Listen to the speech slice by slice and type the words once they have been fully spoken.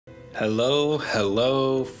Hello,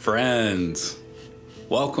 hello, friends.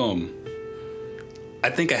 Welcome. I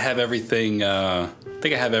think I have everything.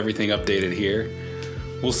 Updated here.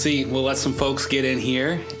 We'll see. We'll let some folks get in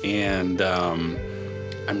here, and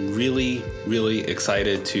I'm really, really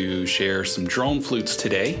excited to share some drone flutes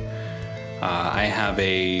today. I have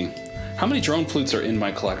How many drone flutes are in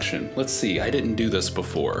my collection? Let's see. I didn't do this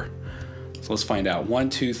before, so let's find out. 1,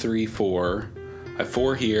 2, 3, 4. I have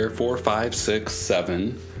 4 here. 4, 5, 6,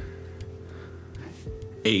 7.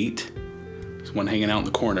 8. There's one hanging out in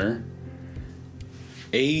the corner.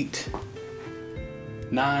 8,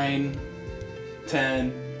 9,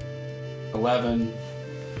 10, 11,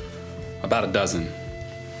 about a dozen.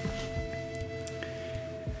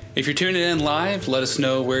 If you're tuning in live, let us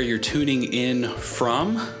know where you're tuning in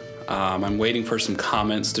from. I'm waiting for some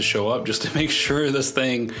comments to show up just to make sure this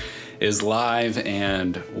thing is live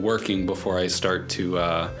and working before I start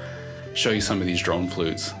to show you some of these drone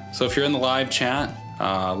flutes. So if you're in the live chat,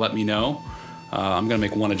 let me know. I'm gonna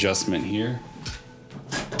make one adjustment here.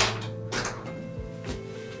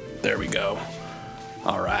 There we go.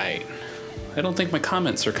 All right. I don't think my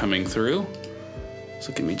comments are coming through,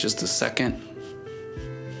 so give me just a second.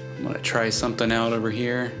 I'm gonna try something out over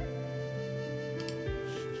here.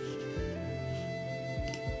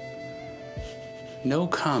 No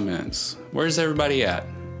comments. Where's everybody at?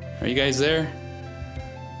 Are you guys there?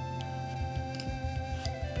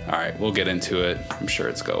 All right, we'll get into it. I'm sure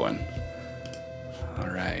it's going. All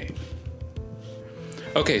right.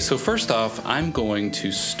 Okay, so first off, I'm going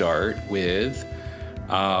to start with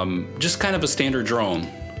just kind of a standard drone.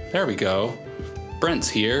 There we go. Brent's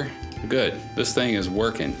here. Good. This thing is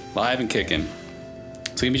working, live and kicking.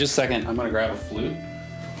 So give me just a second. I'm gonna grab a flute,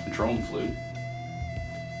 a drone flute.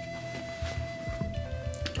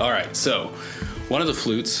 All right, so one of the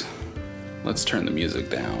flutes, let's turn the music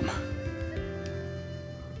down.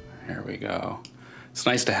 There we go. It's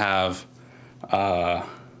nice to have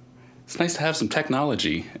some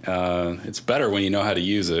technology. It's better when you know how to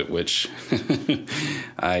use it, which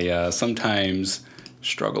I sometimes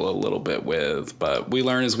struggle a little bit with, but we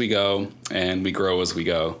learn as we go and we grow as we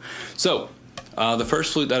go. So the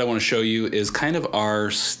first flute that I want to show you is kind of our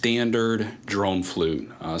standard drone flute.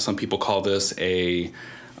 Some people call this a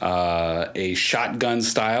shotgun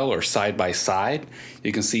style or side by side.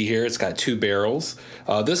 You can see here it's got 2 barrels.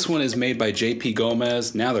 This one is made by JP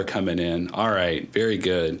Gomez. Now they're coming in. All right, very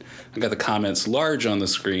good. I got the comments large on the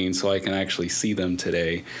screen so I can actually see them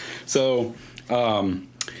today. So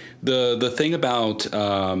the thing about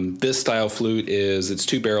this style flute is it's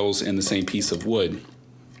 2 barrels in the same piece of wood.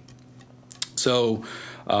 So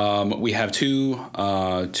we have two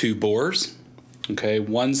bores. Okay,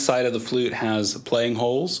 one side of the flute has playing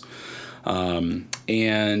holes, and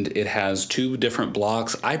it has 2 different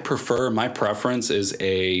blocks. My preference is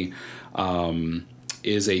a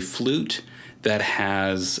flute that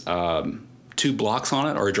has 2 blocks on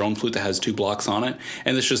it, or a drone flute that has 2 blocks on it,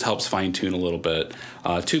 and this just helps fine tune a little bit.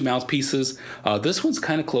 2 mouthpieces. This one's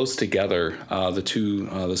kind of close together.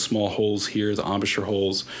 The small holes here, the embouchure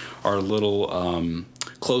holes, are a little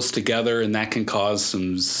close together, and that can cause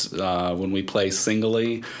some, when we play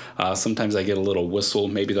singly, sometimes I get a little whistle.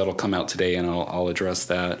 Maybe that'll come out today and I'll address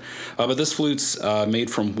that. But this flute's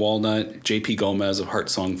made from walnut. JP Gomez of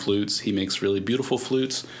Heart Song Flutes. He makes really beautiful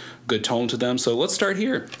flutes, good tone to them. So let's start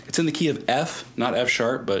here. It's in the key of F, not F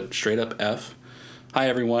sharp, but straight up F. Hi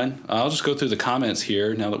everyone. I'll just go through the comments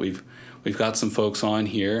here now that we've got some folks on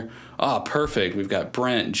here. Ah, perfect. We've got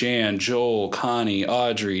Brent, Jan, Joel, Connie,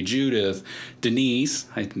 Audrey, Judith, Denise.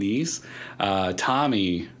 Hi, Denise.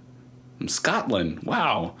 Tommy from Scotland.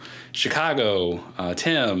 Wow. Chicago.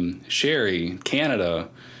 Tim, Sherry, Canada,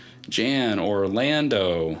 Jan,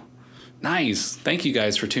 Orlando. Nice. Thank you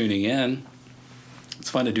guys for tuning in. It's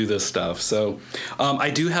fun to do this stuff. So I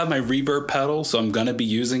do have my reverb pedal, so I'm going to be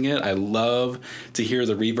using it. I love to hear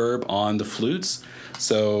the reverb on the flutes.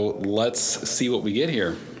 So let's see what we get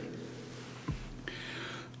here.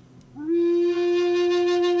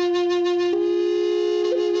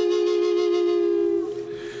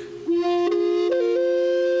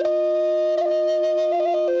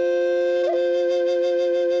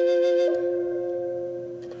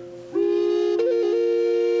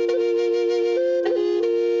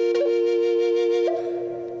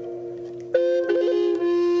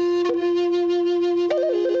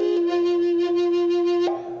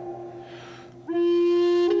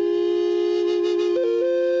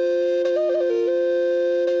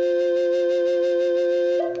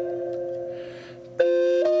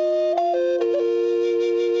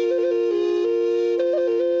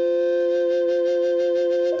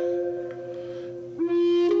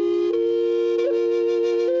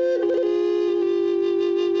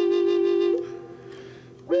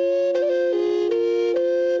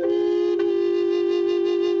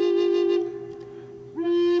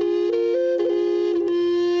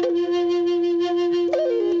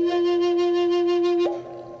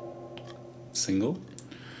 single.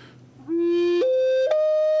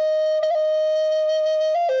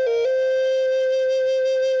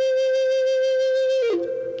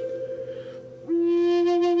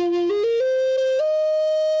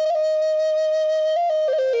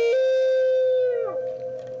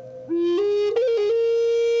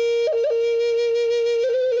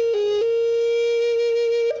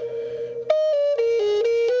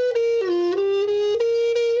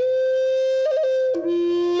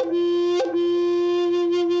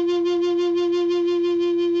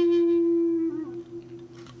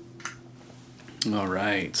 All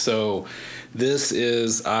right, so this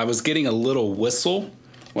is, I was getting a little whistle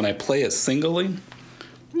when I play it singly.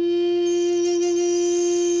 Can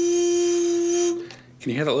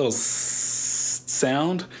you hear that little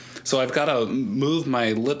sound? So I've got to move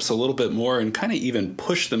my lips a little bit more and kind of even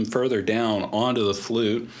push them further down onto the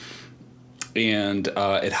flute, and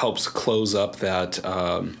it helps close up that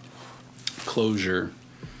closure.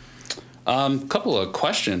 Couple of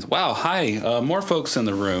questions. Wow, hi, more folks in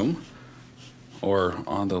the room. Or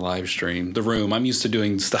on the live stream, the room. I'm used to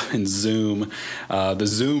doing stuff in Zoom, the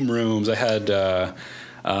Zoom rooms. I had,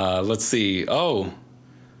 let's see. Oh,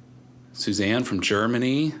 Suzanne from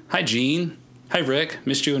Germany. Hi, Jean. Hi, Rick.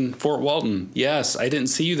 Missed you in Fort Walton. Yes, I didn't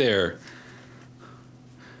see you there.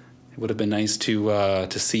 It would have been nice to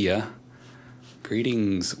see ya.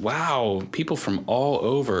 Greetings. Wow, people from all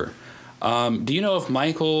over. Do you know if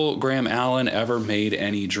Michael Graham Allen ever made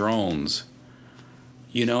any drones?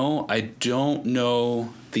 You know, I don't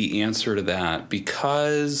know the answer to that,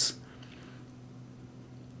 because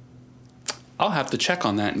I'll have to check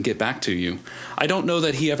on that and get back to you. I don't know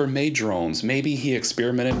that he ever made drones. Maybe he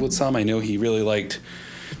experimented with some. I know he really liked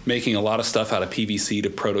making a lot of stuff out of PVC to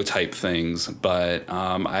prototype things, but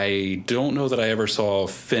I don't know that I ever saw a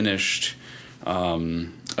finished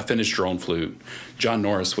drone flute. John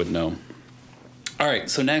Norris would know. All right,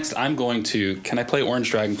 so next I'm going to, can I play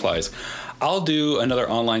Orange Dragonflies? I'll do another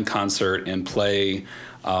online concert and play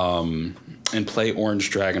Orange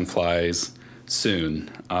Dragonflies soon.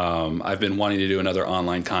 I've been wanting to do another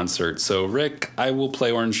online concert. So Rick, I will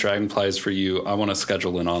play Orange Dragonflies for you. I want to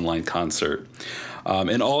schedule an online concert.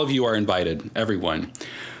 And all of you are invited, everyone.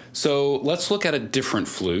 So let's look at a different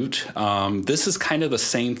flute. This is kind of the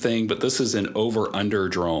same thing, but this is an over-under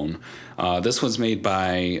drone. This one's made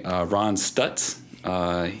by Ron Stutz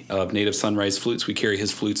of Native Sunrise Flutes. We carry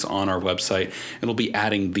his flutes on our website, and we'll be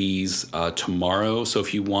adding these tomorrow. So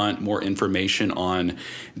if you want more information on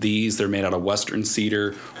these, they're made out of Western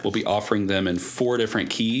cedar. We'll be offering them in 4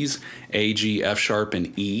 different keys, A, G, F sharp,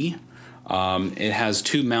 and E. It has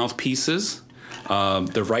 2 mouthpieces.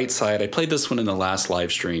 The right side, I played this one in the last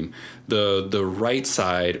live stream. The right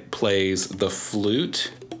side plays the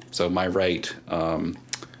flute. So my right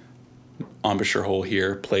embouchure hole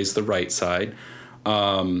here plays the right side.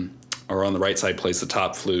 Or on the right side plays the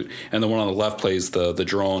top flute, and the one on the left plays the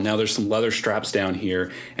drone. Now there's some leather straps down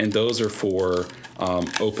here, and those are for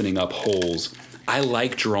opening up holes. I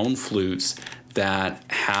like drone flutes that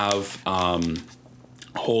have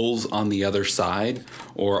holes on the other side,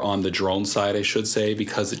 or on the drone side, I should say,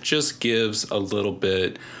 because it just gives a little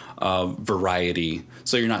bit of variety.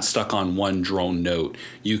 So you're not stuck on one drone note.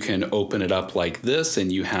 You can open it up like this,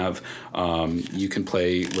 and you have, you can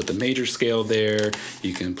play with the major scale there.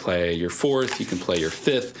 You can play your 4th, you can play your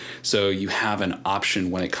 5th. So you have an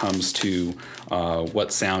option when it comes to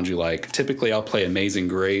what sound you like. Typically, I'll play Amazing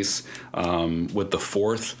Grace with the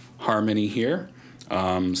 4th harmony here.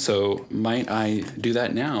 So might I do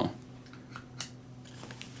that now?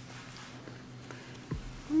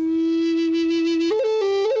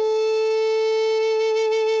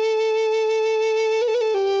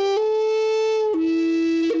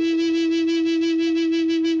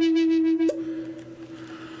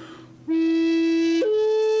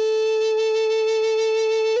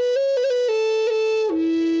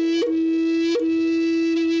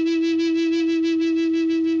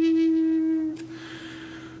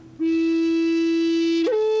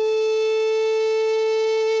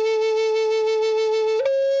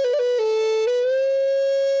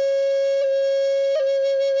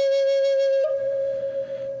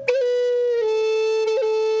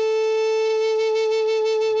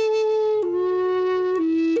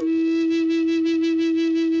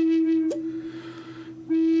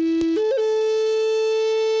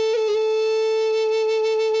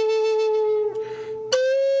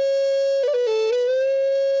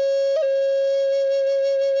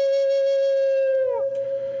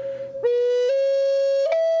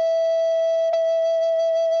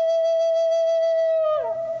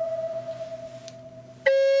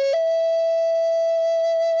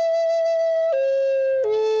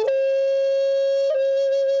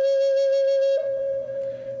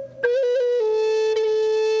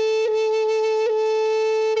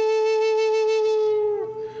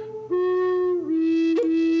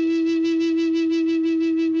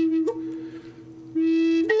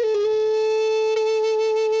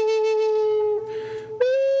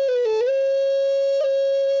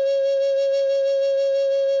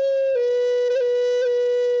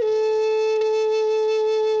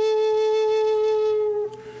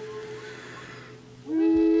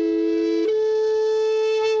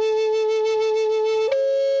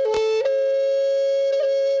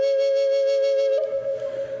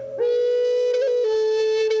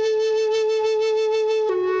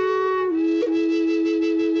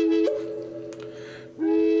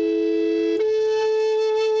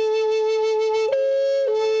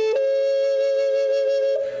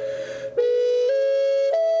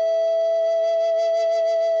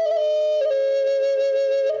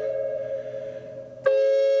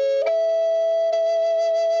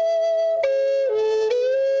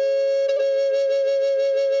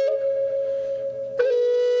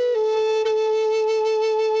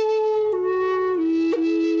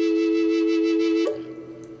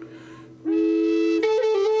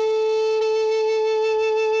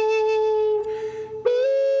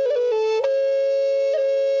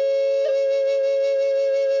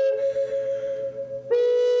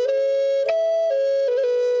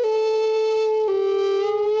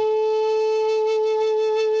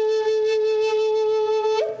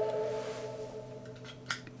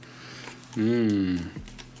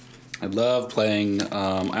 playing.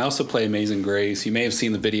 I also play Amazing Grace. You may have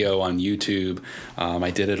seen the video on YouTube.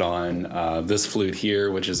 I did it on this flute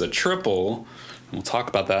here, which is a triple. We'll talk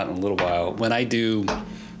about that in a little while. When I do,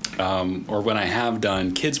 or when I have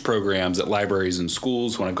done kids programs at libraries and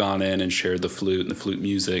schools, when I've gone in and shared the flute and the flute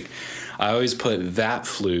music, I always put that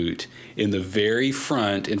flute in the very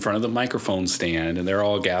front, in front of the microphone stand, and they're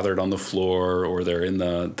all gathered on the floor or they're in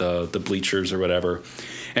the bleachers or whatever.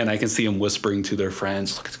 And I can see them whispering to their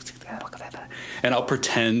friends, look at that. And I'll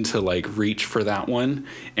pretend to like reach for that one,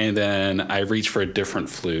 and then I reach for a different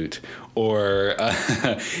flute, or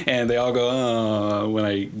and they all go when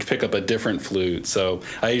I pick up a different flute. So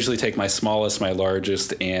I usually take my smallest, my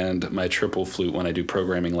largest, and my triple flute when I do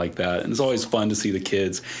programming like that. And it's always fun to see the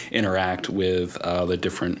kids interact with the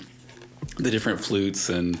different flutes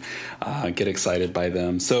and get excited by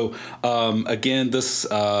them. So again, this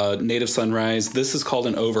Native Sunrise, this is called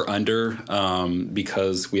an over-under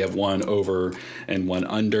because we have one over and one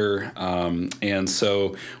under. And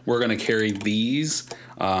so we're going to carry these.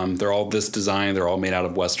 They're all this design. They're all made out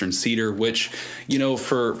of Western cedar, which, you know,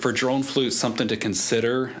 for drone flutes, something to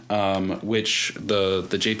consider, which the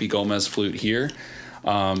JP Gomez flute here,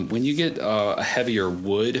 when you get a heavier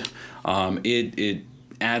wood, it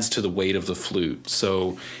adds to the weight of the flute.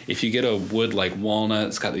 So if you get a wood like walnut,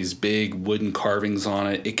 it's got these big wooden carvings on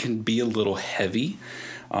it, it can be a little heavy.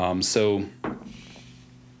 So,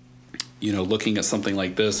 you know, looking at something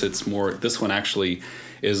like this, it's more, this one actually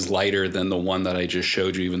is lighter than the one that I just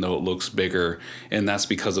showed you, even though it looks bigger, and that's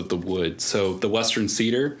because of the wood. So the Western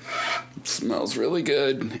cedar smells really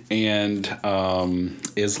good and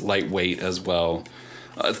is lightweight as well.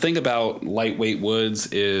 Thing about lightweight woods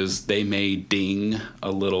is they may ding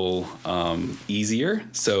a little easier.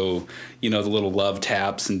 So, you know, the little love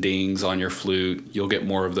taps and dings on your flute, you'll get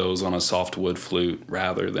more of those on a softwood flute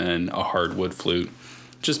rather than a hardwood flute,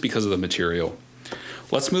 just because of the material.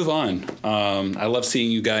 Let's move on. I love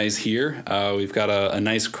seeing you guys here. We've got a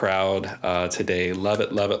nice crowd today. Love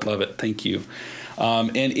it, love it, love it. Thank you.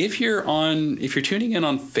 And if you're tuning in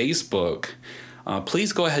on Facebook,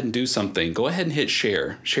 please go ahead and do something. Go ahead and hit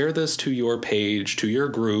share. Share this to your page, to your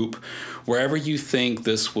group, wherever you think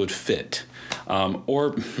this would fit.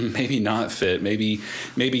 Or maybe not fit. Maybe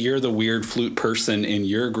you're the weird flute person in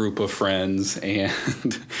your group of friends, and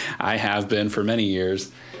I have been for many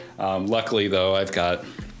years. Luckily, though, I'm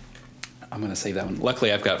going to say that one.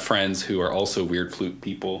 Luckily, I've got friends who are also weird flute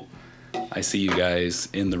people. I see you guys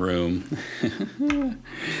in the room.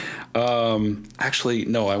 Actually,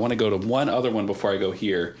 no, I want to go to one other one before I go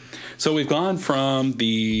here. So we've gone from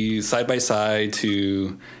the side-by-side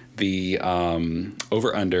to the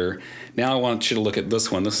over-under. Now I want you to look at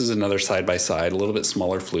this one. This is another side-by-side, a little bit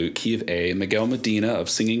smaller flute, key of A. Miguel Medina of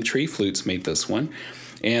Singing Tree Flutes made this one.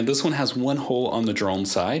 And this one has one hole on the drone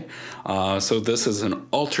side. So this is an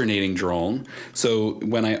alternating drone. So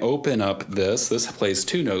when I open up this plays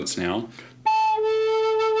two notes now.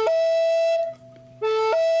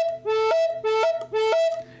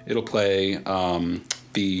 It'll play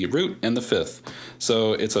the root and the fifth.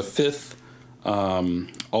 So it's a fifth,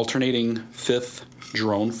 alternating fifth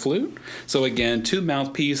drone flute. So again, two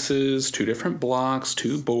mouthpieces, two different blocks,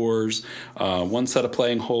 two bores, one set of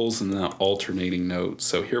playing holes, and then alternating notes.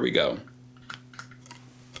 So here we go.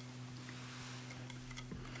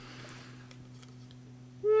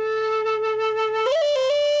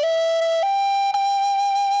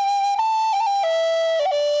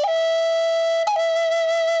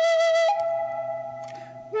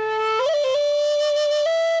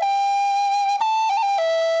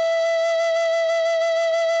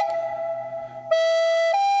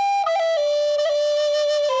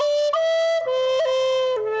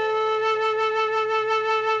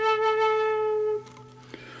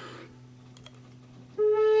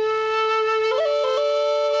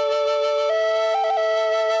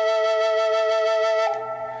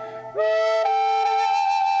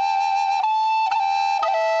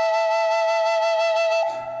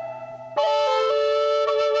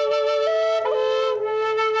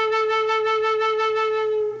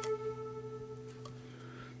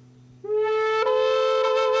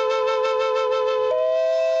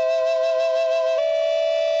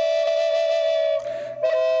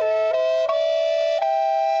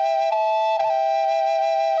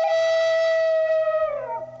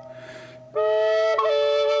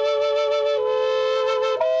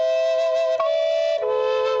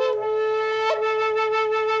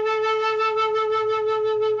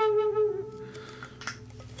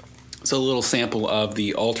 So a little sample of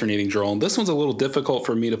the alternating drone. This one's a little difficult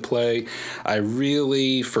for me to play. I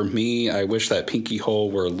wish that pinky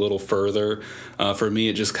hole were a little further. For me,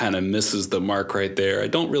 it just kind of misses the mark right there. I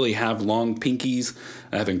don't really have long pinkies.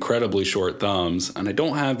 I have incredibly short thumbs, and I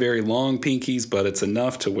don't have very long pinkies, but it's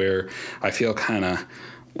enough to where I feel kind of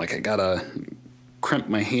like I gotta crimp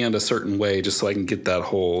my hand a certain way just so I can get that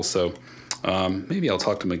hole. So maybe I'll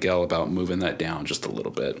talk to Miguel about moving that down just a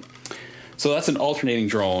little bit. So that's an alternating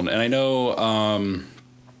drone, and I know,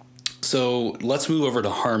 so let's move over to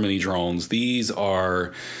harmony drones. These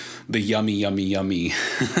are the yummy. I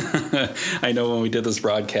know when we did this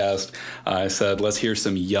broadcast, I said, let's hear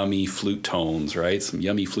some yummy flute tones, right? Some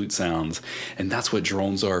yummy flute sounds. And that's what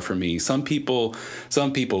drones are for me. Some people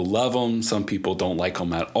love them. Some people don't like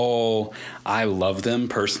them at all. I love them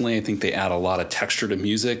personally. I think they add a lot of texture to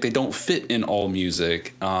music. They don't fit in all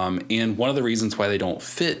music. And one of the reasons why they don't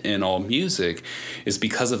fit in all music is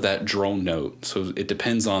because of that drone note. So it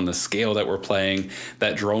depends on the scale that we're playing.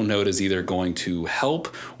 That drone note is either going to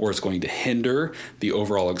help or it's going to hinder the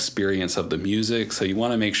overall experience of the music. So you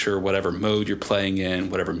want to make sure whatever mode you're playing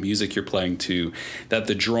in, whatever music you're playing to, that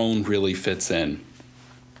the drone really fits in.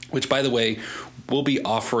 Which, by the way, we'll be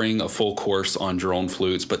offering a full course on drone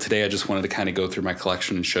flutes, but today I just wanted to kind of go through my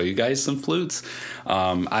collection and show you guys some flutes.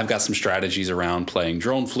 I've got some strategies around playing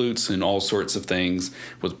drone flutes and all sorts of things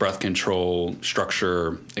with breath control,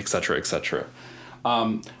 structure, etc., etc.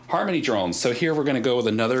 Harmony drones. So here we're going to go with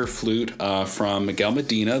another flute from Miguel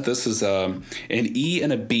Medina. This is an E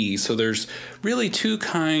and a B. So there's really two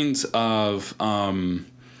kinds of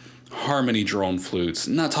harmony drone flutes.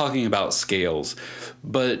 I'm not talking about scales,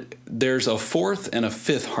 but there's a fourth and a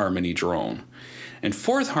fifth harmony drone. And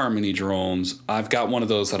fourth harmony drones, I've got one of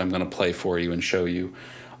those that I'm going to play for you and show you.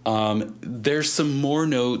 There's some more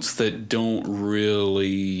notes that don't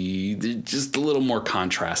really, just a little more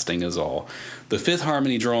contrasting is all. The fifth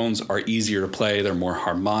harmony drones are easier to play. They're more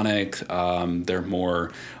harmonic. They're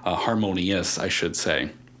more harmonious, I should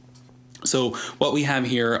say. So what we have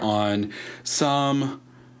here on some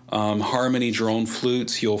harmony drone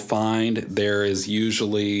flutes, you'll find there is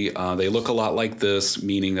usually, they look a lot like this,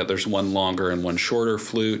 meaning that there's one longer and one shorter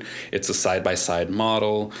flute. It's a side-by-side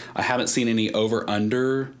model. I haven't seen any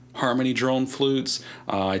over-under harmony drone flutes.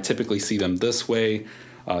 I typically see them this way.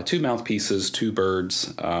 Two mouthpieces, two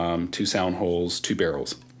birds, two sound holes, two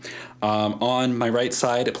barrels. On my right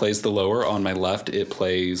side, it plays the lower. On my left, it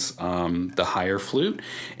plays the higher flute.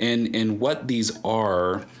 And what these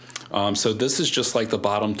are, so this is just like the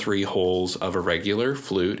bottom three holes of a regular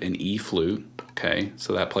flute, an E flute. Okay,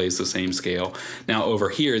 so that plays the same scale. Now over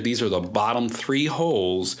here, these are the bottom three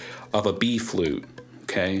holes of a B flute.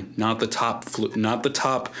 Okay, not the top flute, not the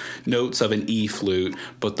top notes of an E flute,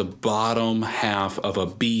 but the bottom half of a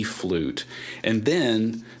B flute. And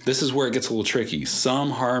then this is where it gets a little tricky.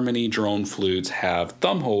 Some harmony drone flutes have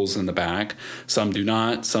thumb holes in the back. Some do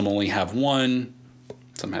not. Some only have one.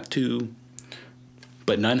 Some have two,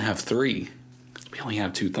 but none have three. We only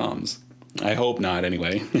have two thumbs. I hope not,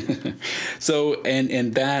 anyway. So,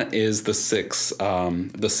 and that is the sixth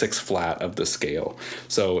flat of the scale.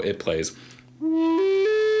 So it plays.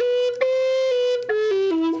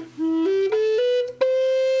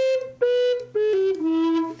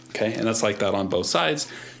 Okay, and that's like that on both sides,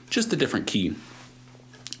 just a different key.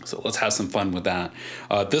 So let's have some fun with that.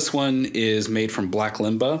 This one is made from black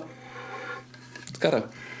limba. It's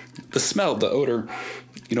got the smell, the odor.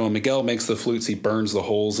 You know, when Miguel makes the flutes, he burns the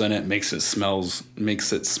holes in it, makes it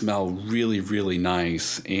smell really, really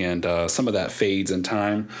nice. And some of that fades in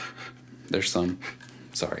time. There's some.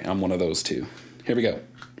 Sorry, I'm one of those too. Here we go.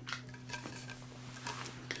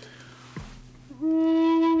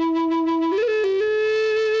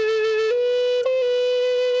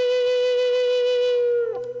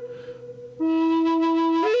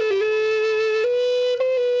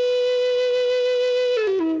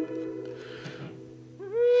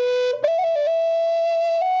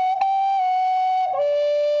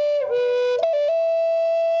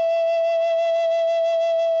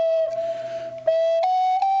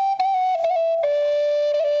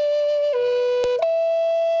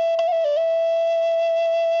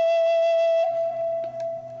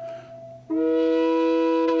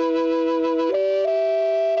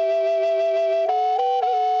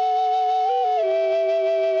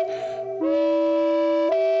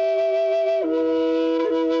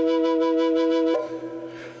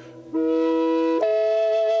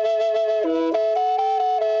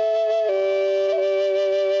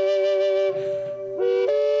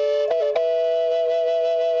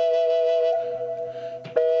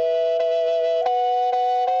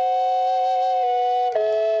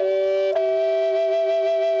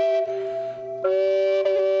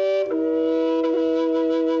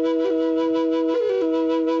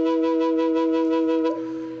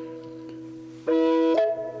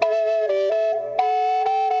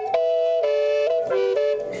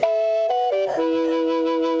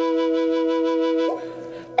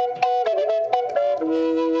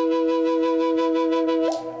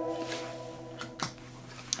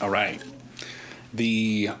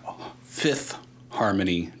 5th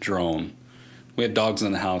harmony drone. We have dogs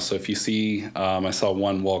in the house, so if you see, I saw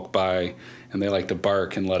one walk by and they like to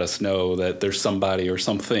bark and let us know that there's somebody or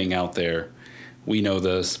something out there. We know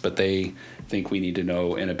this, but they think we need to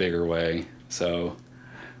know in a bigger way. So,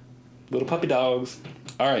 little puppy dogs.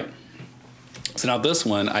 All right. So now this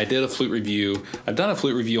one, I did a flute review. I've done a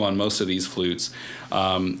flute review on most of these flutes.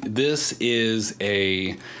 This is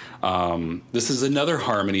another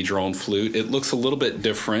harmony drone flute. It looks a little bit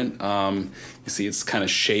different. You see, it's kind of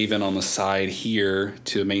shaven on the side here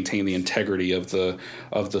to maintain the integrity of the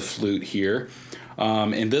flute here.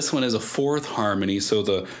 And this one is a 4th harmony, so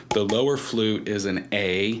the lower flute is an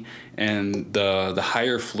A, and the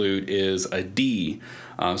higher flute is a D.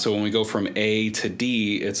 So when we go from A to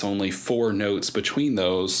D, it's only 4 notes between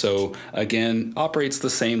those. So again, operates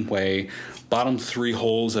the same way. Bottom 3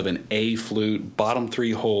 holes of an A flute, bottom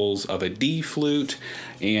 3 holes of a D flute,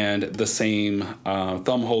 and the same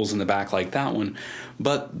thumb holes in the back like that one.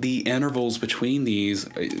 But the intervals between these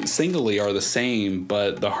singly are the same,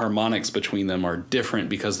 but the harmonics between them are different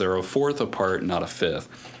because they're a 4th apart, not a 5th.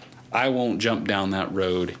 I won't jump down that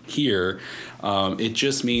road here. It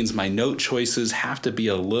just means my note choices have to be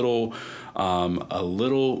a little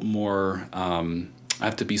more, I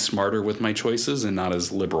have to be smarter with my choices and not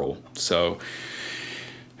as liberal. So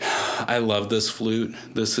I love this flute.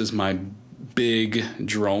 This is my big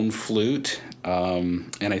drone flute.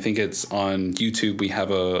 And I think it's on YouTube. We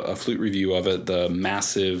have a flute review of it, the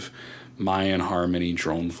massive Mayan harmony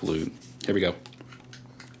drone flute. Here we go.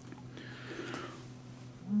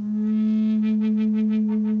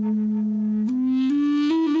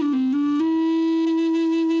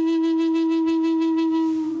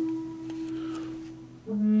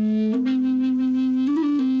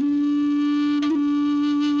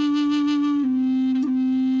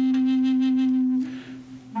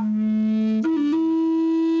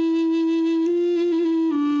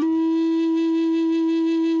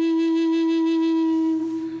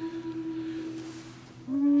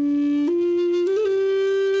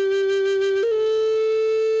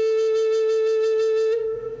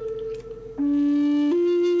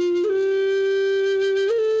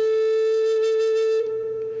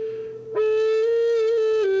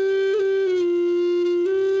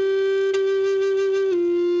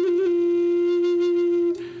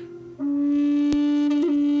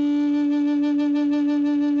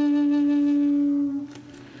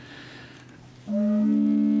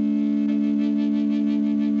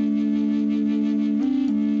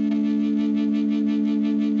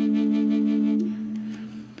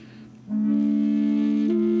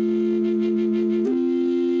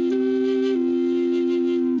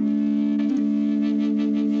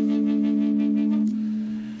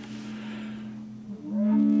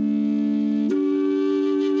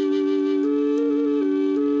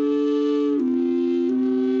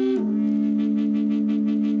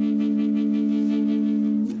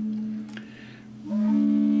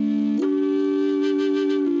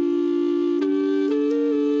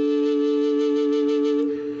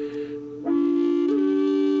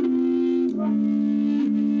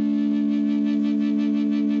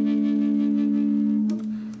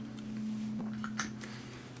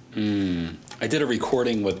 I did a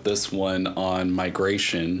recording with this one on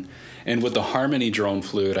migration, and with the harmony drone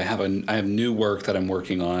flute, I have new work that I'm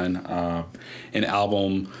working on. An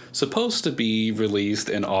album supposed to be released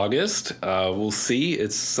in August. We'll see.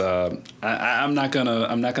 It's I'm not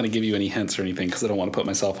gonna give you any hints or anything because I don't want to put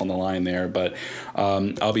myself on the line there. But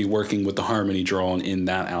I'll be working with the harmony drone in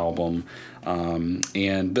that album.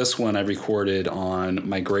 And this one I recorded on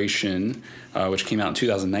Migration, which came out in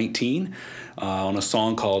 2019, on a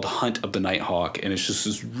song called Hunt of the Nighthawk. And it's just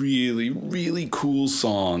this really, really cool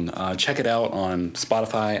song. Check it out on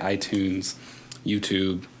Spotify, iTunes,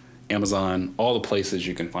 YouTube, Amazon, all the places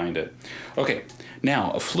you can find it. Okay,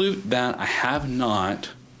 now a flute that I have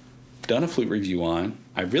not done a flute review on.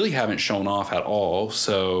 I really haven't shown off at all.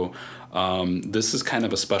 So this is kind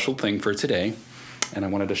of a special thing for today. And I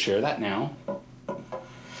wanted to share that now. At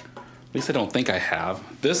least I don't think I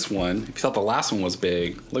have. This one, if you thought the last one was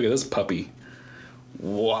big, look at this puppy.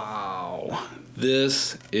 Wow.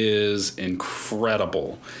 This is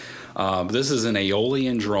incredible. This is an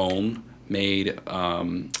Aeolian drone made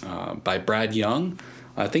by Brad Young.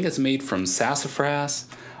 I think it's made from sassafras.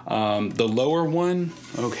 The lower one,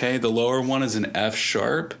 okay, the lower one is an F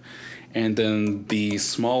sharp. and then the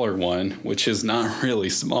smaller one, which is not really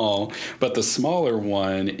small, but the smaller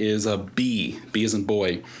one is a B. B as in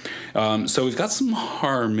boy. So we've got some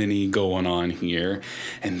harmony going on here,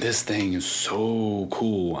 and this thing is so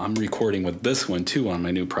cool. I'm recording with this one too on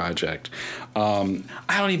my new project. I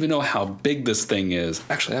don't even know how big this thing is.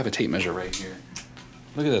 Actually, I have a tape measure right here.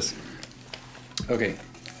 Look at this. Okay,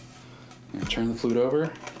 I'm gonna turn the flute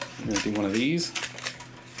over. I'm gonna do one of these.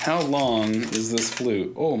 How long is this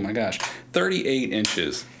flute? Oh my gosh, 38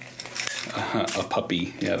 inches. A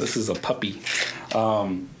puppy. Yeah, this is a puppy.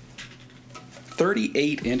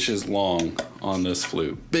 38 inches long on this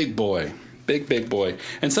flute. Big boy. Big boy.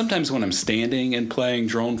 And sometimes when I'm standing and playing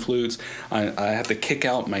drone flutes, I have to kick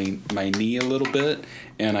out my knee a little bit,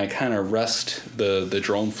 and I kind of rest the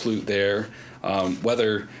drone flute there.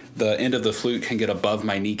 Whether the end of the flute can get above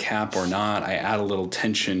my kneecap or not, I add a little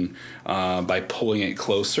tension by pulling it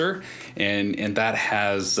closer, and that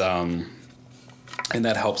has and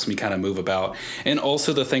that helps me kind of move about. And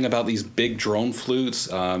also the thing about these big drone flutes,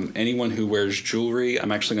 anyone who wears jewelry,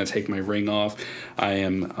 I'm actually going to take my ring off. I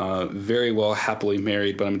am very well happily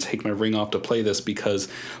married, but I'm going to take my ring off to play this because,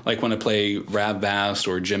 like when I play rab bass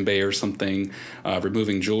or djembe or something,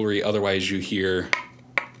 removing jewelry, otherwise you hear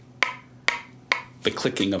the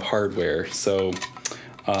clicking of hardware. So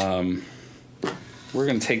we're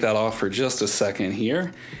going to take that off for just a second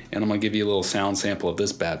here, and I'm going to give you a little sound sample of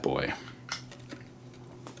this bad boy.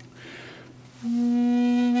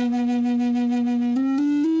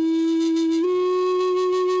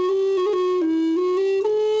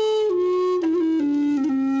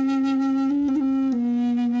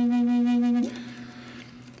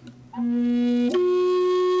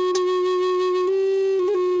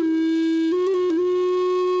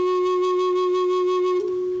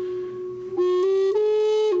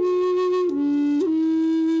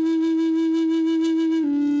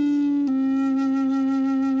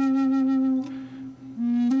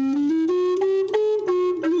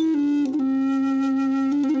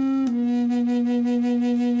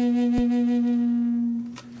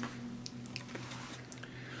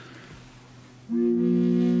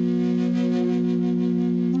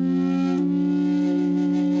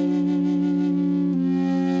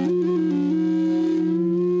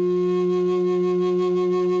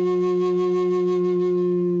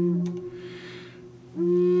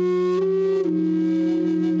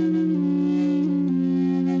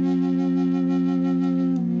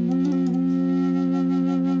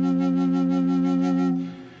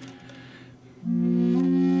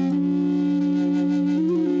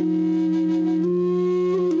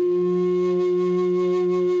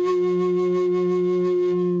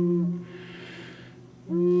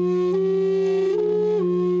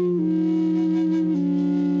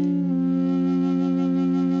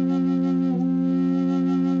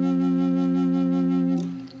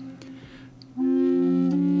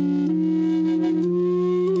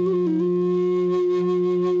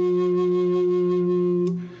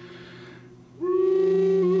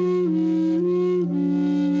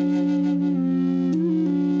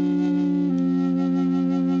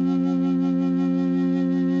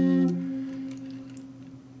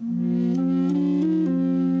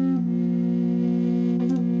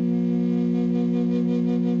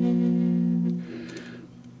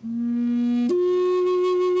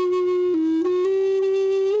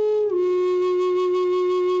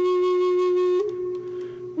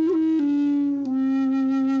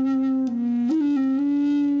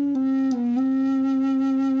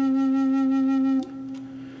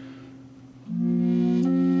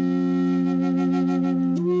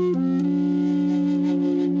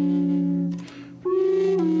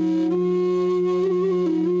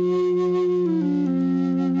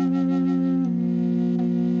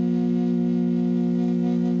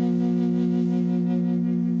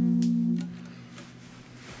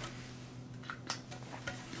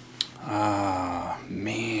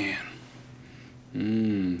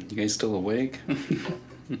 You guys still awake?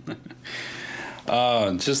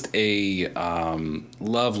 Just a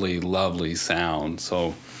lovely sound.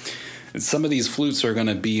 So some of these flutes are going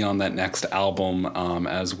to be on that next album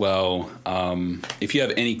as well. If you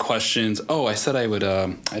have any questions, I said I would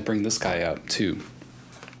I'd bring this guy up too.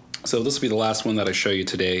 So this will be the last one that I show you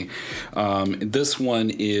today. This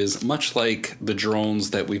one is much like the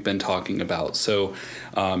drones that we've been talking about. So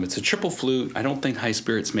it's a triple flute. I don't think High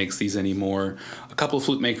Spirits makes these anymore. A couple of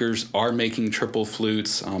flute makers are making triple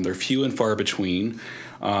flutes. They're few and far between.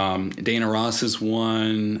 Dana Ross is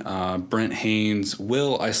one. Brent Haynes.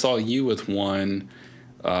 Will, I saw you with one.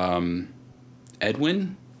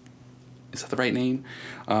 Edwin? is that the right name?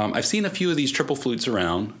 I've seen a few of these triple flutes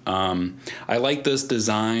around. I like this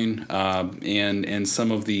design and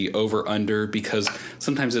some of the over-under, because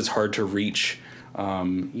sometimes it's hard to reach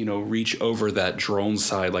reach over that drone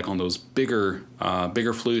side. Like on those bigger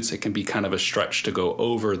flutes, it can be kind of a stretch to go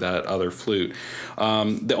over that other flute.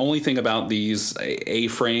 The only thing about these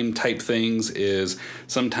A-frame type things is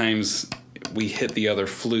sometimes we hit the other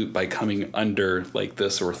flute by coming under like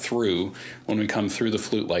this or through. When we come through the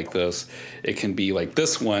flute like this, it can be like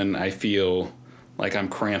this one. I feel like I'm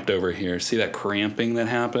cramped over here. See that cramping that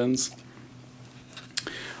happens?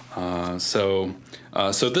 So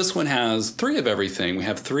this one has 3 of everything. We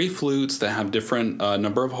have 3 flutes that have different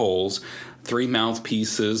number of holes, 3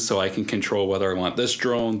 mouthpieces, so I can control whether I want this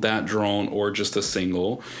drone, that drone, or just a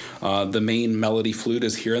single. The main melody flute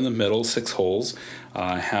is here in the middle, 6 holes.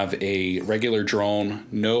 I have a regular drone,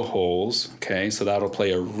 no holes. Okay, so that'll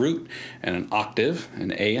play a root and an octave,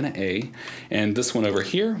 an A and an A. And this one over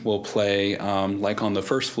here will play like on the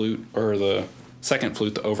first flute or the second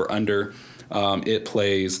flute, the over under. It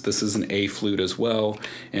plays, this is an A flute as well,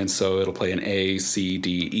 and so it'll play an A, C,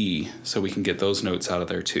 D, E, so we can get those notes out of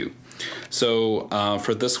there too. So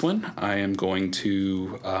for this one, I am going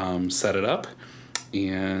to set it up,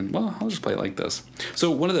 and well, I'll just play it like this.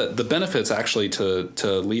 So one of the benefits actually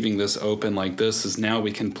to leaving this open like this is now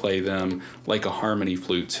we can play them like a harmony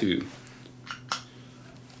flute too.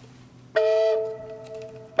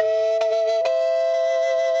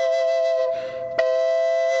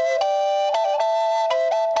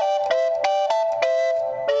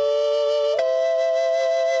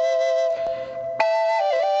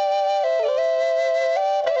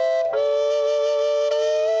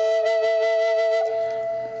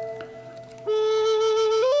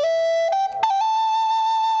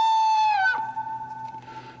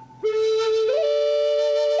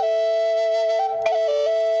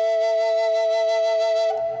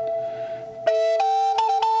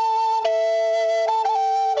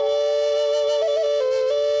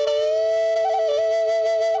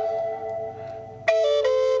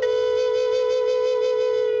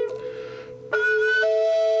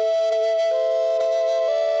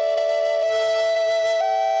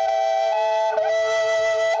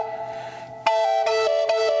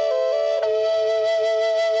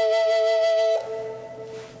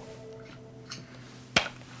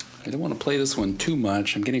 I don't want to play this one too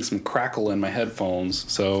much. I'm getting some crackle in my headphones,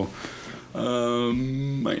 so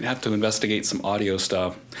might have to investigate some audio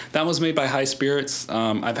stuff. That was made by High Spirits.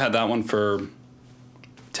 I've had that one for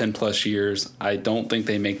 10 plus years. I don't think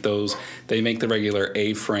they make those. They make the regular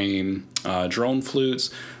A-frame drone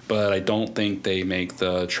flutes, but I don't think they make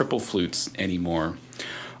the triple flutes anymore.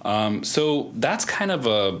 So that's kind of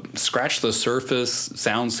a scratch the surface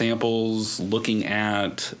sound samples, looking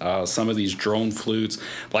at some of these drone flutes.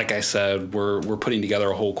 Like I said, we're putting together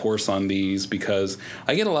a whole course on these because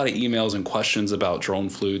I get a lot of emails and questions about drone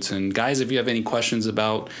flutes. And guys, if you have any questions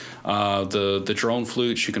about the drone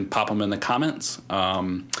flutes, you can pop them in the comments,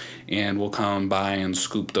 and we'll come by and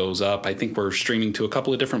scoop those up. I think we're streaming to a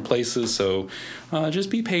couple of different places, so just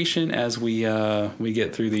be patient as we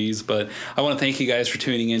get through these. But I want to thank you guys for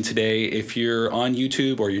tuning in today. If you're on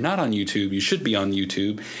YouTube or you're not on YouTube, you should be on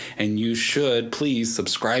YouTube, and you should please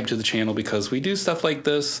subscribe to the channel because we do stuff like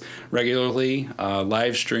this regularly,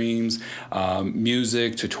 live streams,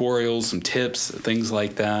 music, tutorials, some tips, things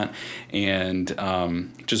like that, and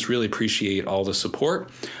just really appreciate all the support.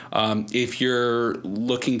 If you're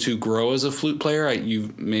looking to grow as a flute player,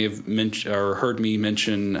 you may have mentioned or heard me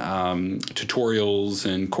mention tutorials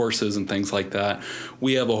and courses and things like that.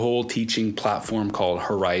 We have a whole teaching platform called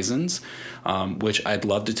Horizons, which I'd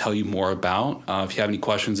love to tell you more about. If you have any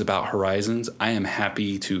questions about Horizons, I am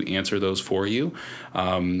happy to answer those for you.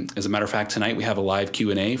 As a matter of fact, tonight we have a live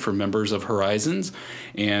Q&A for members of Horizons,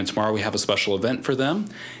 and tomorrow we have a special event for them.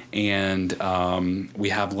 And we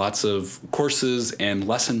have lots of courses and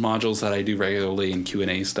lesson modules that I do regularly and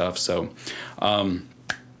Q&A stuff. So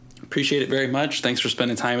appreciate it very much. Thanks for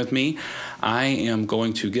spending time with me. I am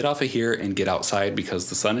going to get off of here and get outside because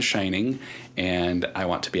the sun is shining and I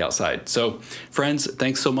want to be outside. So friends,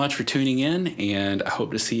 thanks so much for tuning in, and I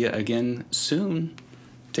hope to see you again soon.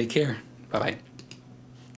 Take care. Bye-bye.